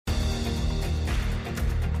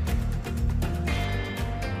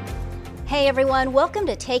Hey everyone, welcome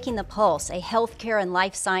to Taking the Pulse, a healthcare and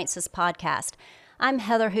life sciences podcast. I'm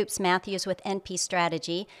Heather Hoops Matthews with NP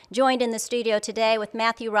Strategy, joined in the studio today with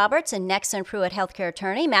Matthew Roberts and Nexen Pruitt healthcare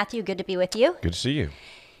attorney. Matthew, good to be with you. Good to see you.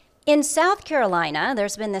 In South Carolina,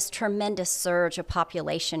 there's been this tremendous surge of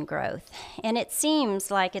population growth, and it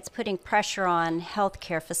seems like it's putting pressure on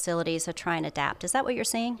healthcare facilities to try and adapt. Is that what you're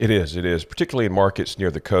seeing? It is, particularly in markets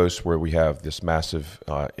near the coast where we have this massive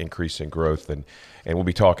increase in growth. And we'll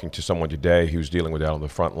be talking to someone today who's dealing with that on the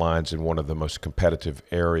front lines in one of the most competitive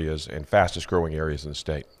areas and fastest growing areas in the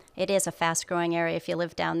state. It is a fast-growing area if you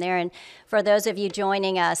live down there. And for those of you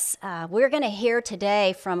joining us, we're going to hear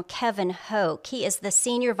today from Kevin Hoke. He is the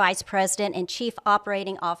Senior Vice President and Chief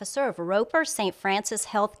Operating Officer of Roper St. Francis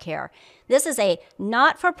Healthcare. This is a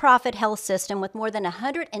not-for-profit health system with more than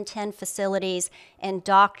 110 facilities and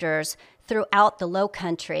doctors throughout the Low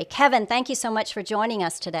Country. Kevin, thank you so much for joining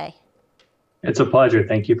us today. It's a pleasure.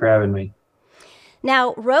 Thank you for having me.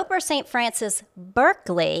 Now, Roper St. Francis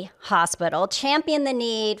Berkeley Hospital championed the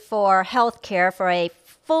need for health care for a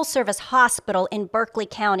full-service hospital in Berkeley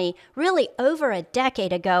County really over a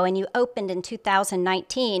decade ago, and you opened in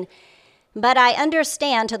 2019. But I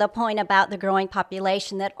understand to the point about the growing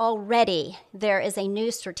population that already there is a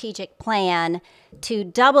new strategic plan to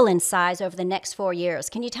double in size over the next 4 years.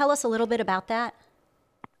 Can you tell us a little bit about that?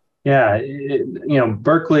 Yeah,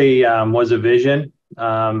 Berkeley was a vision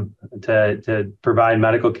to provide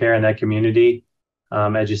medical care in that community,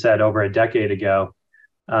 as you said, over a decade ago.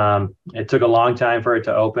 It took a long time for it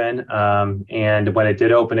to open, and when it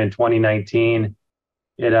did open in 2019,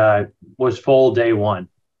 it was full day one.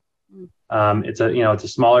 It's a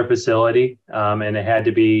smaller facility, and it had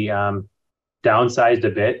to be downsized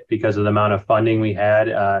a bit because of the amount of funding we had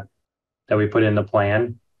that we put in the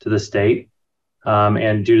plan to the state,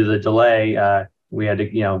 and due to the delay, we had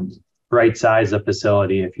to right size the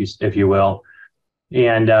facility, if you will.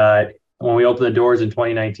 And when we opened the doors in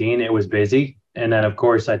 2019, it was busy. And then, of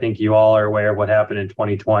course, I think you all are aware of what happened in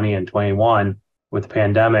 2020 and 21 with the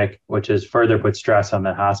pandemic, which has further put stress on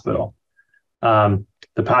the hospital. The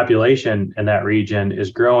population in that region is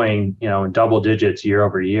growing, in double digits year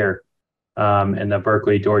over year, in the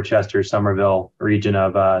Berkeley, Dorchester, Somerville region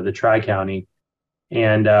of the Tri-County.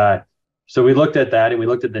 And so we looked at that, and we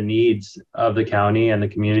looked at the needs of the county and the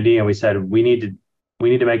community, and we said we need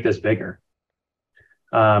to make this bigger.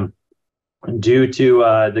 Due to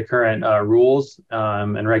the current rules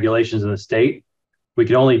and regulations in the state, we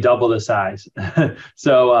could only double the size.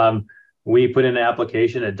 So we put in an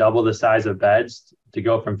application to double the size of beds to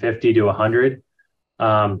go from 50 to 100,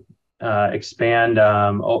 expand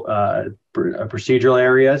procedural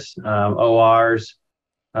areas, ORs,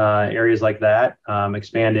 areas like that,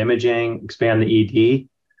 expand imaging, expand the ED,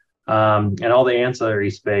 and all the ancillary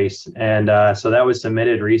space. And so that was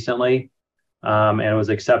submitted recently, and it was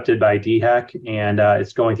accepted by DHEC, and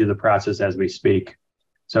it's going through the process as we speak.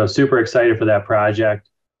 So super excited for that project.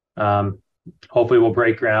 Hopefully we'll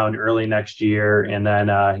break ground early next year, and then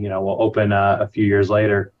we'll open a few years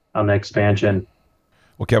later on the expansion.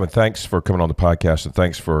 Well, Kevin, thanks for coming on the podcast, and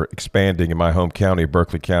thanks for expanding in my home county,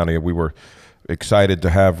 Berkeley County. We were excited to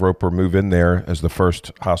have Roper move in there as the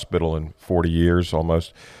first hospital in 40 years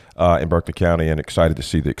almost in Berkeley County, and excited to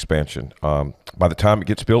see the expansion. By the time it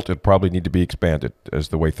gets built, it'll probably need to be expanded as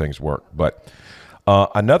the way things work. But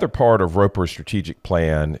another part of Roper's strategic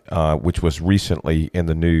plan, which was recently in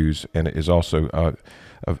the news and is also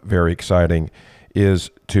very exciting,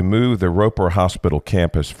 is to move the Roper Hospital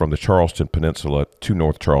campus from the Charleston Peninsula to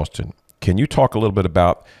North Charleston. Can you talk a little bit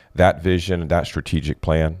about that vision and that strategic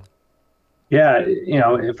plan? Yeah,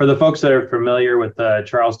 for the folks that are familiar with the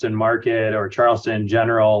Charleston market or Charleston in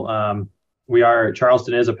general,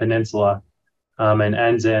 Charleston is a peninsula and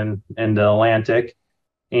ends in the Atlantic.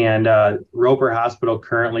 And Roper Hospital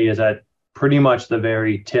currently is at pretty much the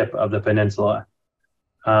very tip of the peninsula.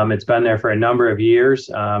 It's been there for a number of years.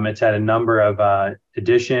 It's had a number of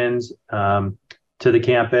additions to the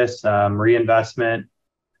campus, reinvestment.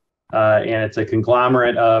 And it's a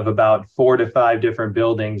conglomerate of about 4 to 5 different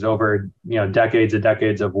buildings over, decades and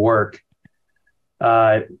decades of work.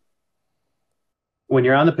 When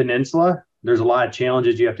you're on the peninsula, there's a lot of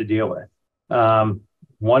challenges you have to deal with.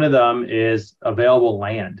 One of them is available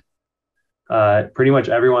land. Pretty much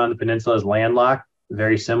everyone on the peninsula is landlocked,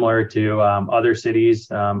 very similar to other cities,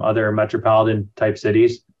 other metropolitan type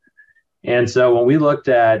cities. And so when we looked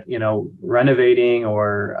at, renovating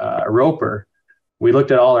or Roper, we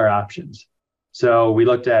looked at all our options. So we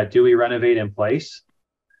looked at, do we renovate in place,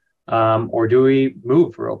 or do we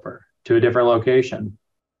move Roper to a different location?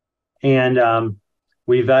 And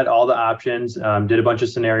we vet all the options, did a bunch of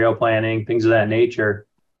scenario planning, things of that nature.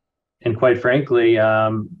 and quite frankly, a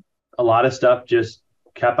lot of stuff just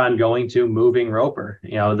kept on going to moving Roper.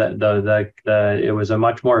 You know, it was a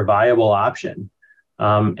much more viable option,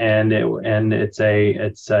 and it's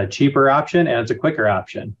a cheaper option and it's a quicker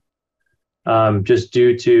option, just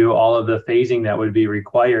due to all of the phasing that would be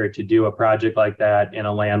required to do a project like that in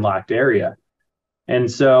a landlocked area. And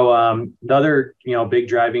so the other, big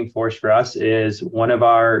driving force for us is one of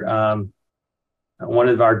our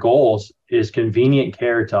goals is convenient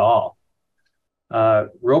care to all.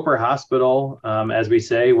 Roper Hospital, as we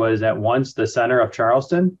say, was at once the center of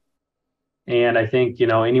Charleston. And I think,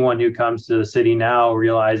 anyone who comes to the city now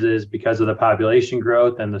realizes, because of the population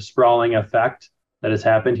growth and the sprawling effect that has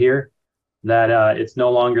happened here, that it's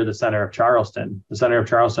no longer the center of Charleston. The center of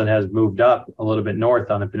Charleston has moved up a little bit north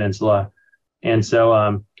on the peninsula. And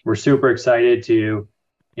so we're super excited to,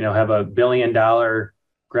 have a $1 billion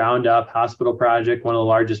ground up hospital project, one of the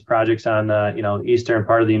largest projects on the, eastern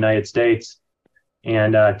part of the United States,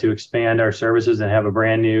 and to expand our services and have a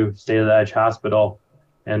brand new state-of-the-edge hospital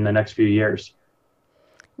in the next few years.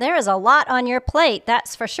 There is a lot on your plate,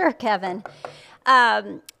 that's for sure, Kevin.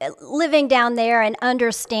 Living down there and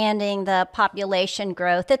understanding the population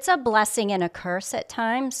growth, it's a blessing and a curse at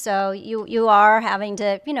times. So you are having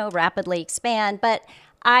to, rapidly expand, but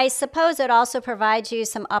I suppose it also provides you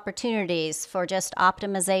some opportunities for just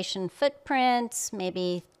optimization footprints,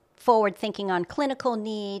 maybe forward thinking on clinical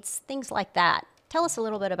needs, things like that. Tell us a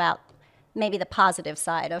little bit about maybe the positive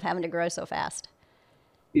side of having to grow so fast.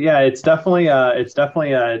 Yeah, it's definitely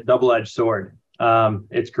a double-edged sword.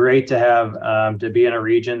 It's great to have to be in a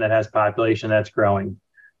region that has population that's growing.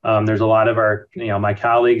 There's a lot of our, my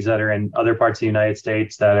colleagues that are in other parts of the United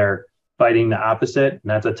States that are fighting the opposite, and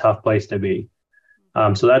that's a tough place to be.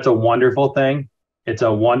 So that's a wonderful thing. It's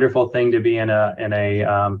a wonderful thing to be in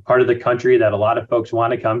a part of the country that a lot of folks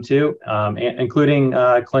want to come to, including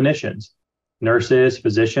clinicians, nurses,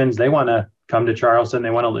 physicians. They want to come to Charleston. They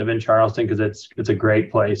want to live in Charleston because it's a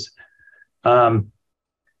great place.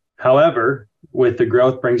 However, with the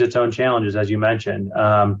growth brings its own challenges, as you mentioned.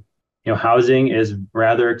 Housing is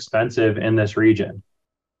rather expensive in this region,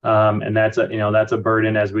 and that's a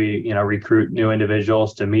burden as we recruit new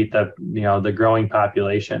individuals to meet the growing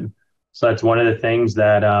population. So that's one of the things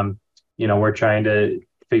that we're trying to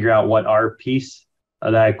figure out what our piece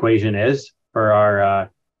of that equation is for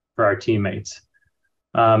our teammates.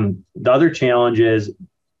 The other challenge is,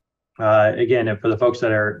 again, for the folks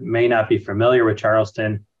that may not be familiar with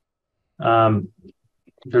Charleston,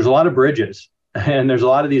 there's a lot of bridges and there's a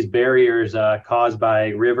lot of these barriers caused by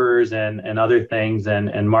rivers and other things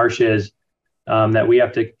and marshes that we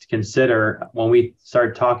have to consider when we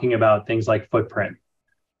start talking about things like footprint.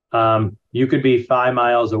 You could be 5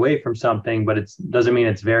 miles away from something, but it doesn't mean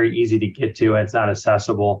it's very easy to get to, and it's not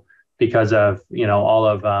accessible because of all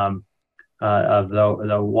of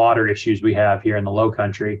the water issues we have here in the Low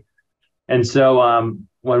Country. And so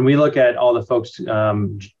when we look at all the folks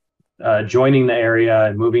joining the area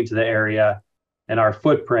and moving to the area and our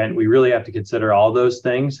footprint, we really have to consider all those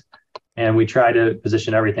things, and we try to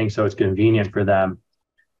position everything so it's convenient for them.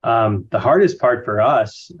 The hardest part for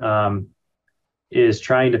us is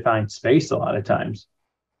trying to find space a lot of times.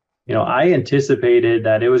 I anticipated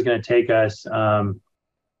that it was going to take us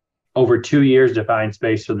over 2 years to find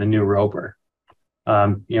space for the new Roper.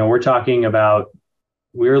 We're talking about,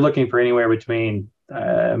 we were looking for anywhere between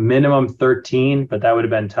minimum 13, but that would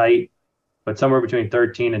have been tight, but somewhere between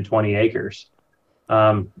 13 and 20 acres.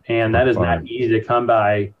 And that is not easy to come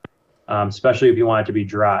by, especially if you want it to be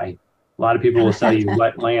dry. A lot of people will sell you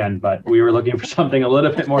wet land, but we were looking for something a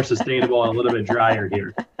little bit more sustainable and a little bit drier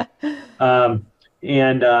here.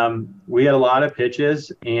 We had a lot of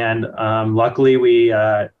pitches, and luckily we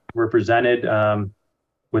were presented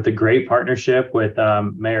with a great partnership with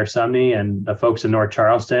Mayor Sumney and the folks in North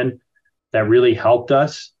Charleston that really helped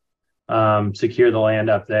us secure the land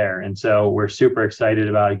up there. And so we're super excited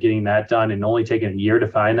about getting that done, and only taking a year to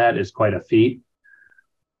find that is quite a feat.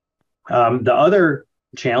 The other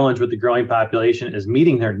challenge with the growing population is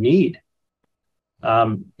meeting their need.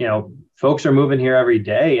 Folks are moving here every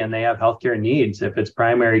day and they have healthcare needs. If it's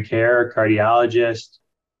primary care, cardiologist,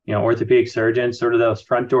 orthopedic surgeons, sort of those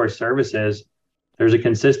front door services, there's a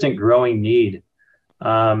consistent growing need.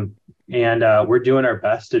 And we're doing our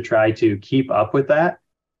best to try to keep up with that.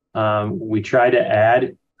 We try to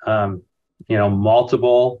add,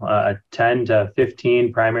 multiple 10 to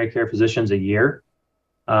 15 primary care physicians a year,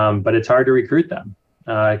 but it's hard to recruit them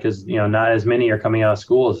because, not as many are coming out of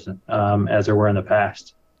schools as there were in the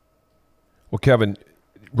past. Well, Kevin,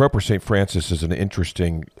 Roper St. Francis is an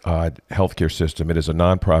interesting healthcare system. It is a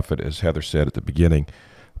nonprofit, as Heather said at the beginning,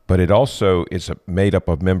 but it also is made up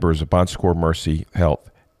of members of Bon Secours Mercy Health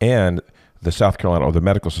and the South Carolina, or the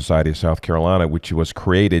Medical Society of South Carolina, which was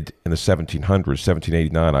created in the 1700s,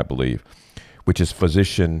 1789, I believe, which is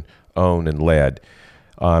physician owned and led.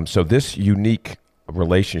 So this unique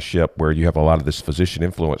relationship where you have a lot of this physician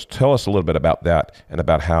influence, tell us a little bit about that and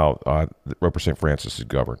about how Roper St. Francis is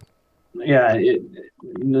governed. Yeah,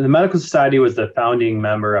 the Medical Society was the founding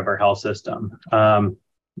member of our health system.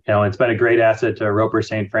 It's been a great asset to Roper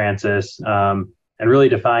St. Francis, and really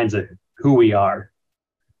defines who we are.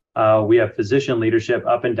 We have physician leadership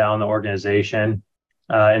up and down the organization,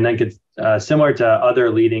 and then similar to other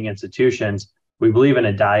leading institutions, we believe in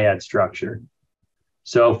a dyad structure.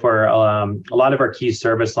 So for a lot of our key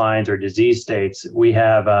service lines or disease states, we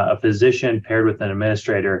have a physician paired with an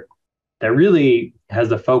administrator that really has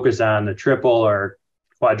the focus on the triple or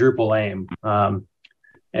quadruple aim,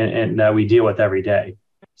 and that we deal with every day.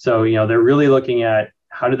 So, they're really looking at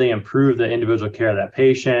how do they improve the individual care of that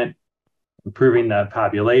patient, improving the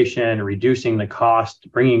population, reducing the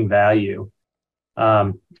cost, bringing value.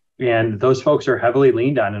 And those folks are heavily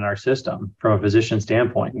leaned on in our system from a physician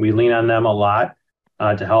standpoint. We lean on them a lot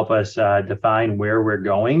to help us define where we're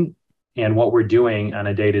going and what we're doing on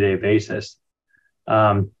a day-to-day basis.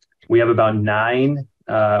 We have about nine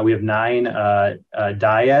dyads,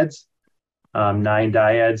 nine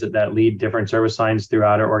dyads that lead different service lines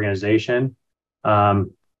throughout our organization.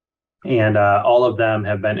 And all of them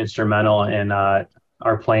have been instrumental in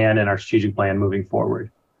our plan and our strategic plan moving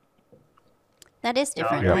forward. That is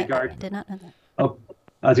different. I did not know that. Oh,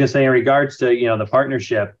 I was going to say, in regards to, the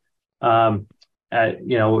partnership, the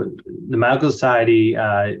Medical Society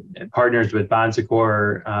partners with Bon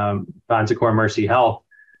Secours Mercy Health,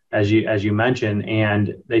 as you mentioned,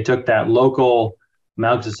 and they took that local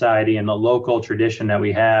Medical Society and the local tradition that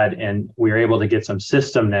we had, and we were able to get some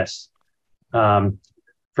systemness from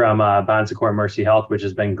Bon Secours Mercy Health, which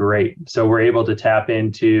has been great. So we're able to tap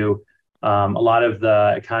into a lot of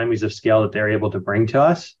the economies of scale that they're able to bring to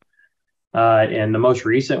us. And the most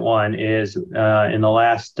recent one is in the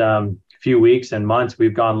last few weeks and months,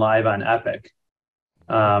 we've gone live on Epic.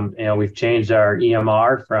 We've changed our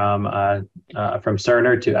EMR from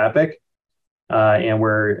Cerner to Epic, and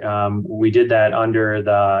we did that under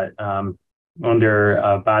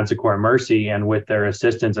Bon Secours Mercy and with their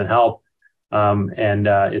assistance and help.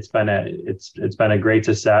 It's been a great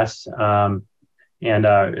success, and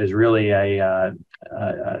is really has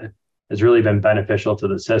really been beneficial to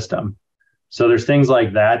the system. So there's things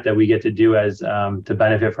like that we get to do as to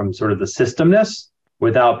benefit from sort of the systemness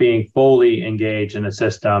without being fully engaged in the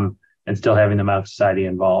system and still having the Medical Society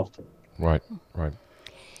involved. Right.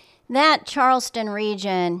 That Charleston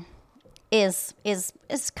region is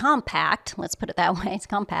compact. Let's put it that way. It's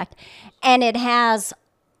compact, and it has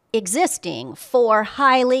existing 4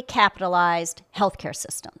 highly capitalized healthcare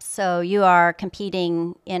systems. So you are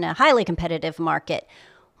competing in a highly competitive market.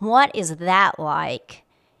 What is that like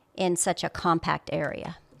in such a compact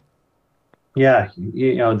area? Yeah,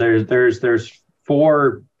 there's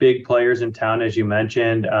 4 big players in town, as you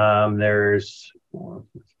mentioned. There's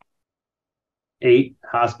 8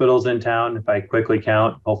 hospitals in town, if I quickly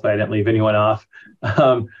count. Hopefully I didn't leave anyone off.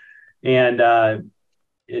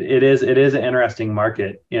 It is an interesting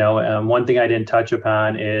market. One thing I didn't touch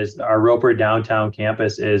upon is our Roper downtown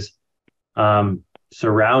campus is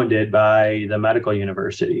surrounded by the medical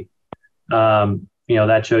university.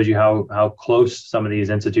 That shows you how close some of these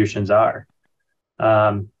institutions are.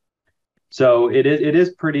 So it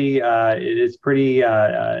is pretty.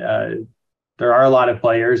 There are a lot of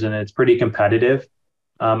players, and it's pretty competitive.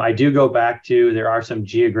 I do go back to there are some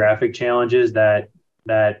geographic challenges that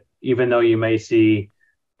even though you may see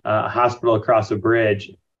a hospital across a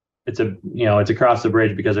bridge, it's across the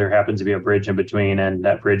bridge because there happens to be a bridge in between, and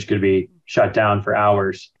that bridge could be shut down for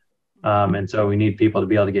hours. And so we need people to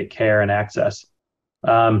be able to get care and access.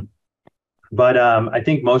 But I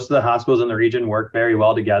think most of the hospitals in the region work very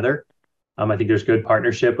well together. I think there's good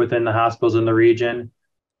partnership within the hospitals in the region.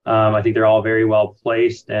 I think they're all very well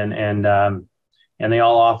placed, and they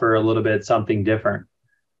all offer a little bit something different.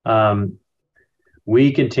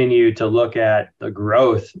 We continue to look at the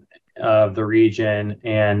growth of the region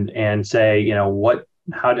and say,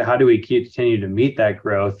 how do we continue to meet that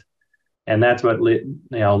growth? And that's what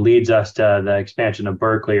leads us to the expansion of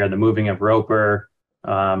Berkeley or the moving of Roper,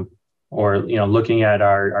 or looking at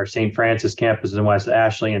our St. Francis campus in West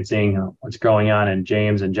Ashley and seeing what's going on in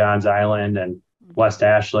James and Johns Island and West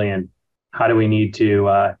Ashley, and how do we need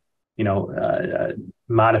to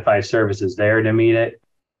modify services there to meet it.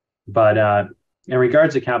 But in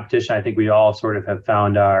regards to competition, I think we all sort of have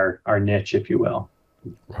found our niche, if you will.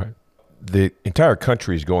 Right. the entire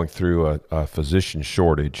country is going through a physician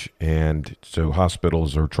shortage, and so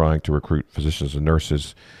hospitals are trying to recruit physicians and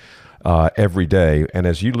nurses every day. And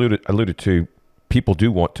as you alluded to, people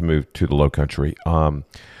do want to move to the low country.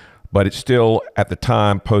 But it's still, at the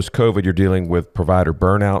time, post-COVID, you're dealing with provider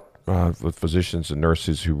burnout with physicians and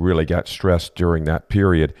nurses who really got stressed during that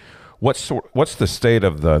period. What's the state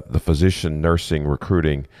of the physician nursing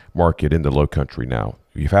recruiting market in the low country now?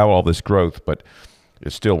 You've had all this growth, but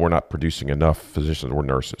it's still, we're not producing enough physicians or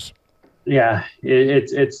nurses. Yeah,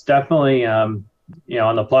 it's definitely, on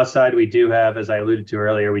the plus side, we do have, as I alluded to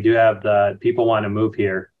earlier, we do have the people want to move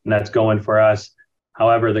here, and that's going for us.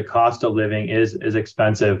 However, the cost of living is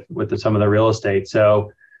expensive with some of the real estate.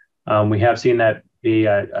 So we have seen that be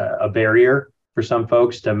a barrier for some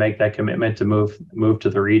folks to make that commitment to move to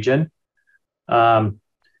the region.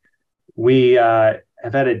 We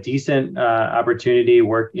have had a decent opportunity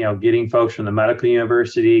getting folks from the medical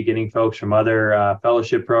university, getting folks from other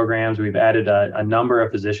fellowship programs. We've added a number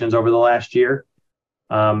of physicians over the last year,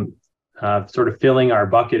 sort of filling our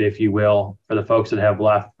bucket, if you will, for the folks that have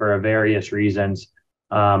left for various reasons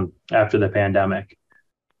after the pandemic.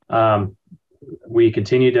 We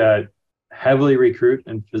continue to heavily recruit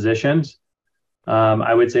in physicians.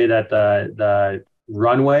 I would say that the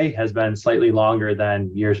runway has been slightly longer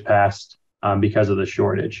than years past because of the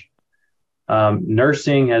shortage.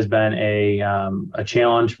 Nursing has been a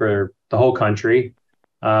challenge for the whole country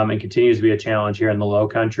and continues to be a challenge here in the low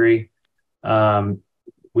country.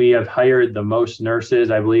 We have hired the most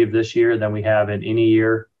nurses, I believe, this year than we have in any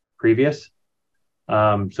year previous.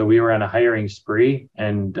 So we were on a hiring spree,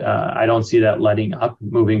 and I don't see that letting up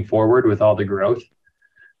moving forward with all the growth.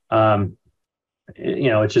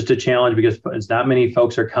 It's just a challenge because it's not many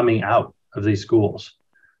folks are coming out of these schools.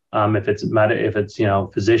 If it's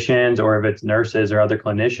physicians or if it's nurses or other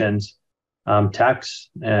clinicians, techs,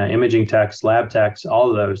 imaging techs, lab techs, all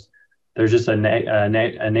of those, there's just a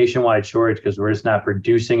nationwide shortage because we're just not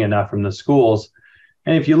producing enough from the schools.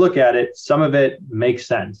 And if you look at it, some of it makes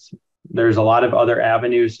sense. There's a lot of other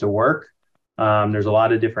avenues to work. There's a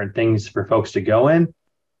lot of different things for folks to go in.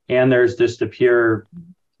 And there's just the pure,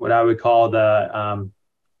 what I would call the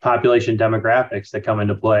population demographics that come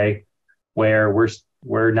into play, where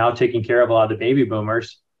we're now taking care of a lot of the baby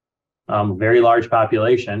boomers, very large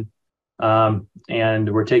population, and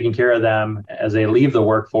we're taking care of them as they leave the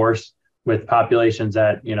workforce with populations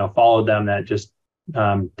that followed them that just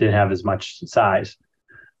didn't have as much size.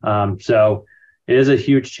 So it is a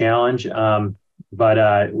huge challenge,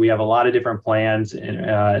 but we have a lot of different plans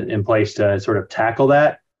in place to sort of tackle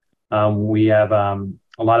that. We have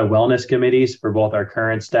a lot of wellness committees for both our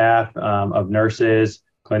current staff of nurses,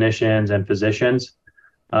 clinicians, and physicians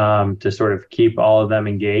to sort of keep all of them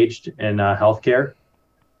engaged in healthcare.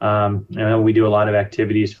 We do a lot of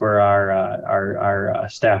activities for our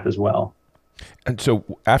staff as well. And so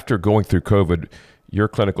after going through COVID, your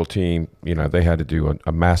clinical team, they had to do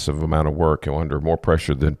a massive amount of work under more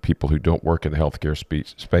pressure than people who don't work in the healthcare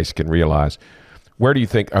space can realize. Where do you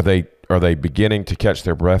think, are they beginning to catch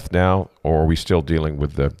their breath now, or are we still dealing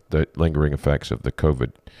with the lingering effects of the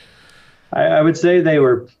COVID? I would say they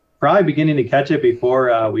were probably beginning to catch it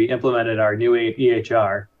before we implemented our new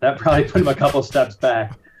EHR. That probably put them a couple steps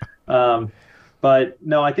back. But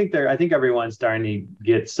no, I think everyone's starting to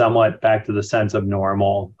get somewhat back to the sense of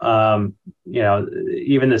normal.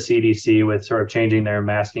 Even the CDC with sort of changing their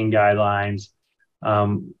masking guidelines.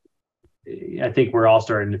 I think we're all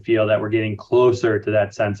starting to feel that we're getting closer to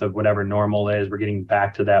that sense of whatever normal is. We're getting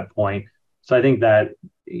back to that point. So I think that,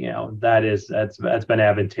 that's been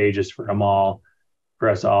advantageous for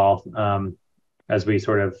us all, as we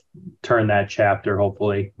sort of turn that chapter,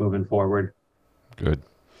 hopefully moving forward. Good.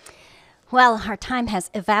 Well, our time has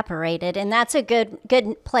evaporated, and that's a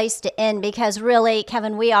good place to end because really,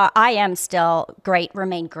 Kevin, I am still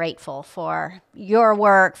remain grateful for your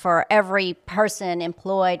work, for every person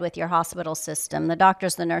employed with your hospital system, the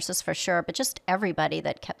doctors, the nurses for sure, but just everybody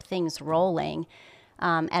that kept things rolling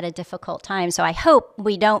at a difficult time. So I hope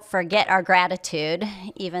we don't forget our gratitude,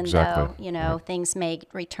 even though, things may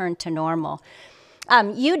return to normal.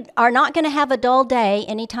 You are not going to have a dull day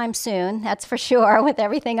anytime soon, that's for sure, with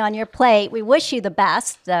everything on your plate. We wish you the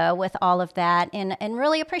best, though, with all of that, and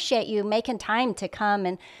really appreciate you making time to come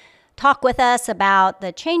and talk with us about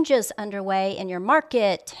the changes underway in your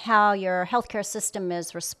market, how your healthcare system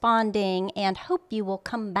is responding, and hope you will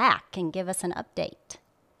come back and give us an update.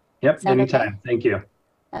 Yep, anytime. Okay? Thank you.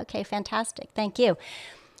 Okay, fantastic. Thank you.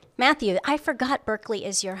 Matthew, I forgot Berkeley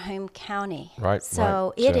is your home county. Right.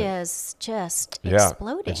 So it is just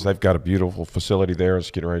exploding. They've got a beautiful facility there.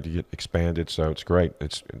 It's getting ready to get expanded. So it's great.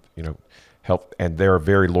 It's, help, and they're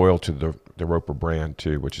very loyal to the Roper brand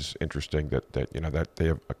too, which is interesting that they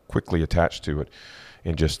have quickly attached to it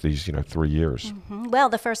in just these 3 years. Well,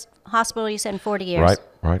 the first hospital you said in 40 years.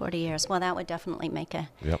 Right. 40 years. Well, that would definitely make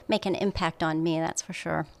Yep. make an impact on me, that's for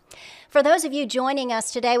sure. For those of you joining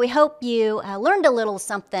us today, we hope you learned a little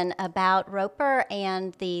something about Roper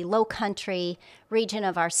and the Low Country region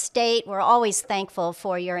of our state. We're always thankful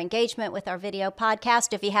for your engagement with our video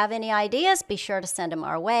podcast. If you have any ideas, be sure to send them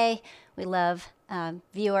our way. We love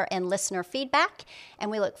viewer and listener feedback,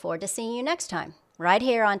 and we look forward to seeing you next time, right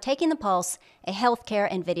here on Taking the Pulse, a healthcare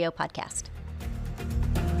and video podcast.